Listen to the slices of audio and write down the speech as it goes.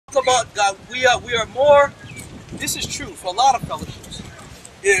about God. We are more. This is true for a lot of fellowships.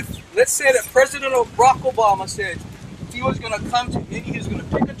 If let's say that President Barack Obama said he was going to come to, he was going to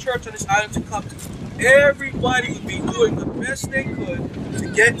pick a church on this island to come to, everybody would be doing the best they could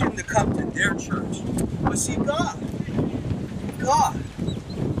to get him to come to their church. But see, God,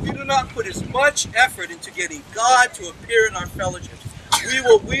 we do not put as much effort into getting God to appear in our fellowships.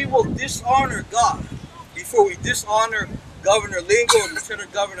 We will dishonor God before we dishonor Governor Lingo and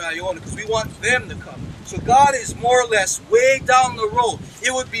Lieutenant Governor Iona, because we want them to come. So God is more or less way down the road.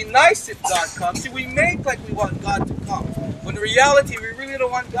 It would be nice if God comes. See, we make like we want God to come, when in reality we really don't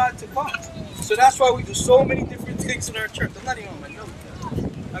want God to come. So that's why we do so many different things in our church. I'm not even on my notes.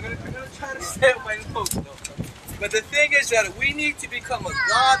 I'm gonna try to stay on my notes though. But the thing is that we need to become a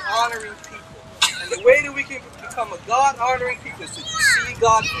God-honoring people. And the way that we can become a God-honoring people is to see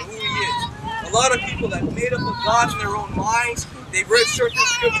God for who He is. A lot of people that made up a God in their own minds, they've read certain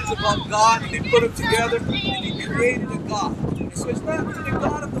scriptures about God, and they put them together, and they created a God. And so it's not really the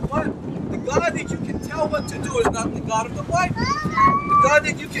God of the Bible. The God that you can tell what to do is not the God of the Bible. The God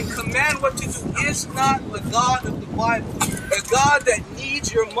that you can command what to do is not the God of the Bible. The God that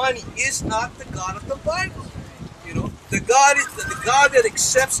needs your money is not the God of the Bible. You know, the God that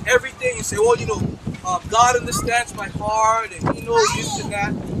accepts everything and say, well, you know, God understands my heart and He knows this and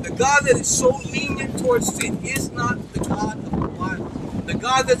that. The God that is so lenient towards sin is not the God of the Bible. The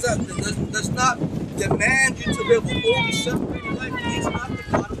God that does not demand you to live a holy, separated life is not the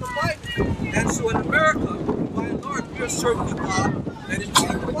God of the Bible. And so in America, by and large, we are serving a God that is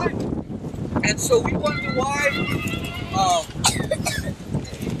not the Bible. And so we wonder why.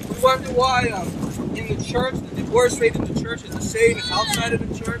 In the church, the divorce rate in the church is the same as outside of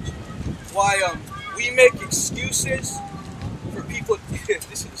the church. Why we make excuses for people.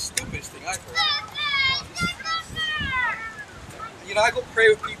 This is the stupidest thing I've heard. You know, I go pray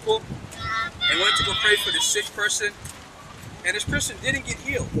with people, and went to go pray for this sick person, and this person didn't get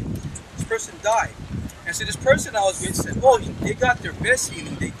healed. This person died. And so this person I was with said, oh, they got their best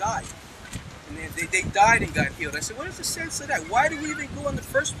healing, they died. And they died and got healed. I said, what is the sense of that? Why do we even go in the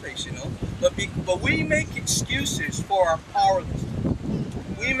first place, you know? But we make excuses for our powerlessness.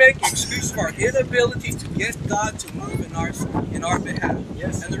 We make excuses for our inability to get God to move in our behalf.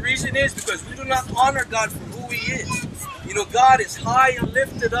 Yes. And the reason is because we do not honor God for who He is. You know, God is high and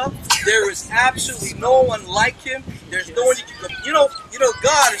lifted up. There is absolutely no one like Him. There's no one you can come. You know,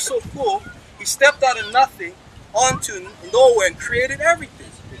 God is so cool. He stepped out of nothing onto nowhere and created everything.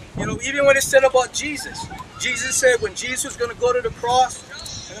 You know, even when it said about Jesus. Jesus said when Jesus was going to go to the cross,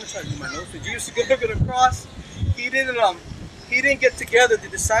 I'm going to try to do my notes. When Jesus was going to go to the cross, He didn't get together the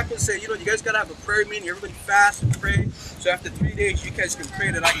disciples and say, you know, you guys got to have a prayer meeting, everybody fast and pray, so after 3 days you guys can pray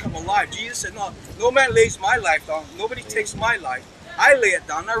that I come alive. Jesus said, no man lays my life down, nobody takes my life. I lay it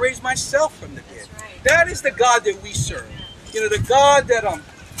down, I raise myself from the dead. That is the God that we serve. You know, the God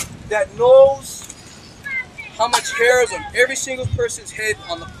that knows how much hair is on every single person's head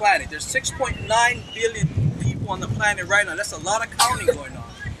on the planet. There's 6.9 billion people on the planet right now. That's a lot of counting going on.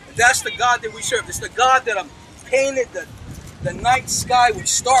 And that's the God that we serve. It's the God that painted the night sky with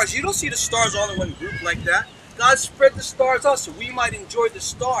stars. You don't see the stars all in one group like that. God spread the stars out so we might enjoy the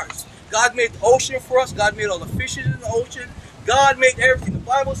stars. God made the ocean for us. God made all the fishes in the ocean. God made everything. The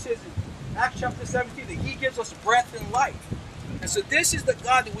Bible says in Acts chapter 17 that He gives us breath and life. And so this is the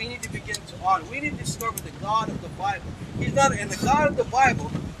God that we need to begin to honor. We need to discover the God of the Bible. He's not, and the God of the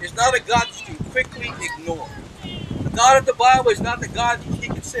Bible is not a God that you can quickly ignore. The God of the Bible is not the God He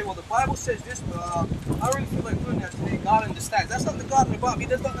can say, well, the Bible says this, but I don't really feel like doing that today. God understands. That's not the God of the Bible. He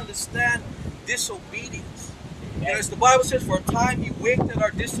does not understand disobedience. You know, as the Bible says, for a time He winked at our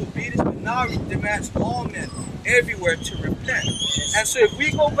disobedience, but now He demands all men everywhere to repent. And so if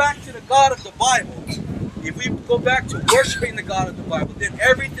we go back to the God of the Bible, if we go back to worshiping the God of the Bible, then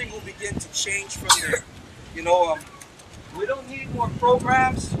everything will begin to change from there. You know, we don't need more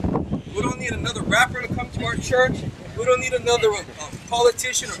programs. We don't need another rapper to come to our church. We don't need another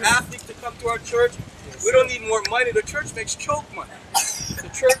politician or athlete to come to our church. We don't need more money. The church makes choke money. The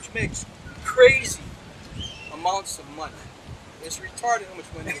church makes crazy amounts of money. It's retarded how much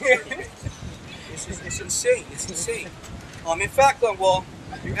money the church makes. It's insane. It's insane. In fact,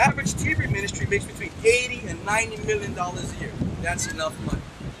 your average TV ministry makes between $80 and $90 million a year. That's enough money.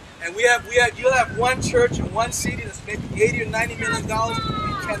 And you'll have one church in one city that's making $80 or $90 million.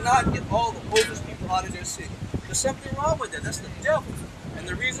 You cannot get all the homeless people out of their city. There's something wrong with that. That's the devil. And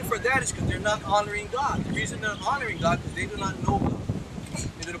the reason for that is because they're not honoring God. The reason they're not honoring God is because they do not know God.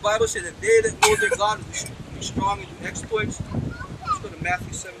 And the Bible says that they that know their God will be strong and do exploits. Let's go to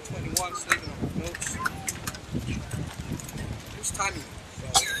Matthew 7:21, saving our notes. Who's timing?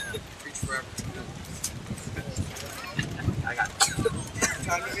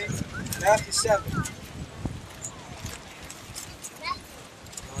 Matthew 7. Go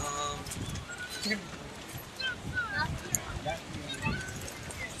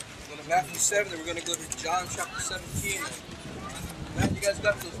to Matthew 7, then we're going to go to John chapter 17. Man, you guys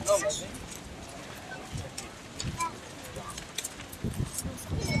got those notes.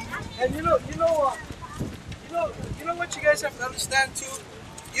 And you know what you guys have to understand too?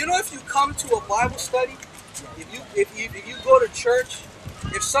 You know, if you come to a Bible study, if you go to church,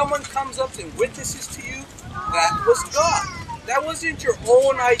 if someone comes up and witnesses to you, that was God. That wasn't your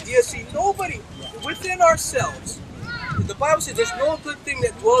own idea. See, nobody within ourselves. The Bible says there's no good thing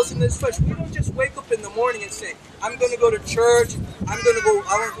that dwells in this flesh. We don't just wake up in the morning and say, I'm going to go to church. I'm going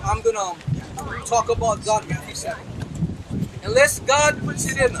to talk about God. Matthew 7. Unless God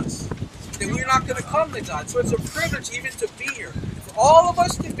puts it in us, then we're not going to come to God. So it's a privilege even to be here. For all of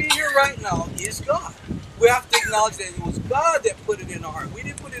us to be here right now is God. We have to acknowledge that it was God that put it in our heart. We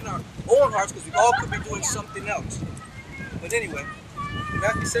didn't put it in our own hearts because we all could be doing something else. But anyway,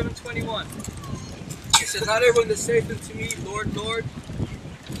 Matthew 7:21. It says, not everyone that saith unto me, Lord, Lord,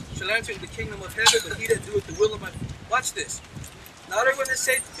 shall enter into the kingdom of heaven, but he that doeth the will of my... Watch this. Not everyone that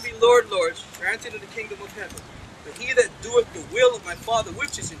saith to me, Lord, Lord, shall enter into the kingdom of heaven, but he that doeth the will of my Father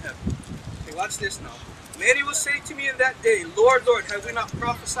which is in heaven. Okay, watch this now. Many will say to me in that day, Lord, Lord, have we not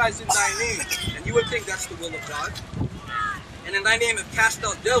prophesied in thy name? And you would think that's the will of God. And in thy name have cast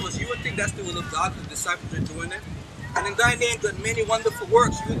out devils. You would think that's the will of God. The disciples are doing it. And in thy name done many wonderful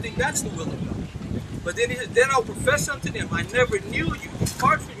works. You would think that's the will of God. But then he says, then I'll profess unto them, I never knew you.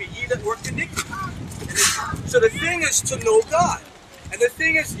 Depart from me, ye that work iniquity. So the thing is to know God. And the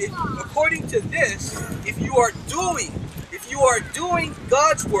thing is, according to this, if you are doing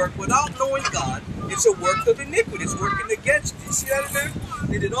God's work without knowing God, it's a work of iniquity. It's working against you. You see that in there?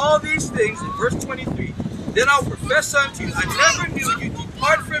 They did all these things in verse 23. Then I'll profess unto you, I never knew you.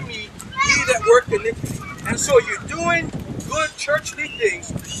 Depart from me, ye that work iniquity. And so you're doing good churchly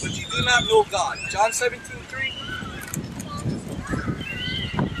things, but you do not know God. John 17:3.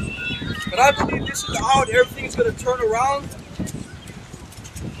 But I believe this is how everything's going to turn around.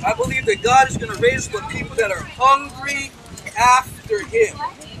 I believe that God is going to raise up people that are hungry after Him.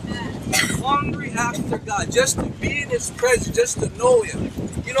 Hungry after God, just to be in His presence, just to know Him.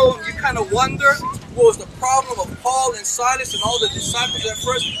 You know, you kind of wonder what was the problem of Paul and Silas and all the disciples at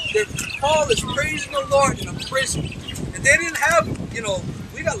first. Paul is praising the Lord in a prison. And they didn't have, you know,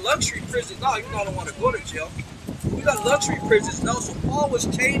 we got luxury prisons now. You know, I don't want to go to jail. We got luxury prisons now. So Paul was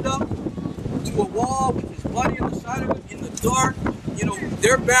chained up to a wall with his body on the side of it in the dark. You know,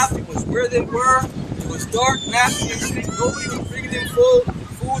 their bathroom was where they were. It was dark, nasty, and sick. Nobody was bringing them food.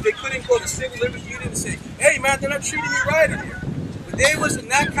 They couldn't go to civil liberty union and say, hey man, they're not treating me right in here. But they was in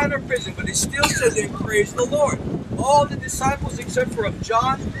that kind of prison, but they still said they praised the Lord. All the disciples except for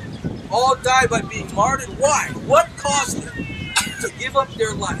John all died by being martyred. Why? What caused them to give up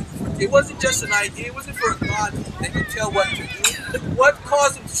their life? It wasn't just an idea. It wasn't for a God that could tell what to do. What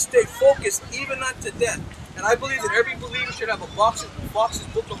caused them to stay focused even unto death? And I believe that every believer should have a Box's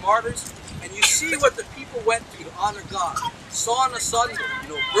Book of Martyrs. And you see what the people went through to honor God. Sawn asunder, you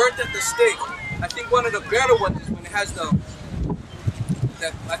know, burnt at the stake. I think one of the better ones is when it has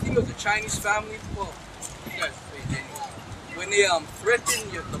I think it was a Chinese family. Well, you guys say when they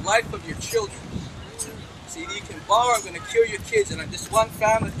threaten the life of your children. See, you can borrow, I'm going to kill your kids. And this one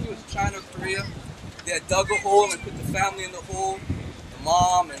family, I think it was China or Korea, they had dug a hole and put the family in the hole. The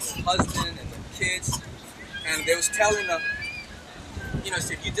mom and the husband and the kids. And they was telling them, you know,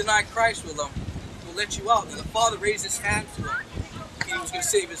 if you deny Christ, we'll let you out. And the father raised his hand to him. He was going to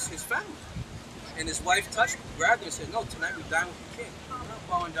save his family. And his wife touched him, grabbed him and said, no, tonight we dine with the king. We're not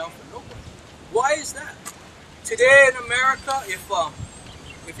bowing down for nobody. Why is that? Today in America,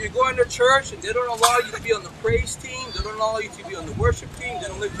 if you're going to church and they don't allow you to be on the praise team, they don't allow you to be on the worship team, they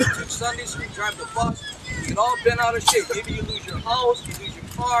don't let you teach Sunday school, drive the bus, you get all bent out of shape. Maybe you lose your house, you lose your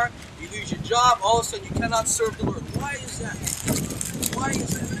car, you lose your job, all of a sudden you cannot serve the Lord. Why is that? Why is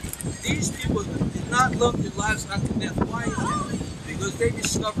that? These people did not love their lives unto death. Why is that? Because they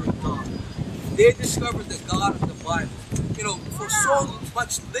discovered God. They discovered the God of the Bible. You know, for so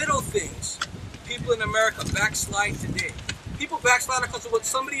much little things, people in America backslide today. People backslide because of what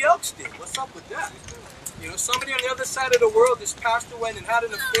somebody else did. What's up with that? You know, somebody on the other side of the world, this pastor went and had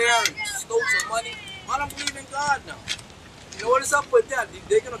an affair and stole some money. I don't believe in God now. You know what is up with that?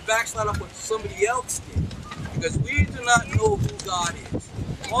 They're going to backslide off what somebody else did. Because we do not know who God is.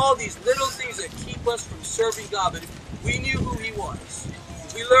 All these little things that keep us from serving God. But if we knew who He was,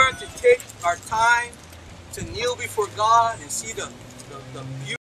 if we learned to take our time to kneel before God and see the beauty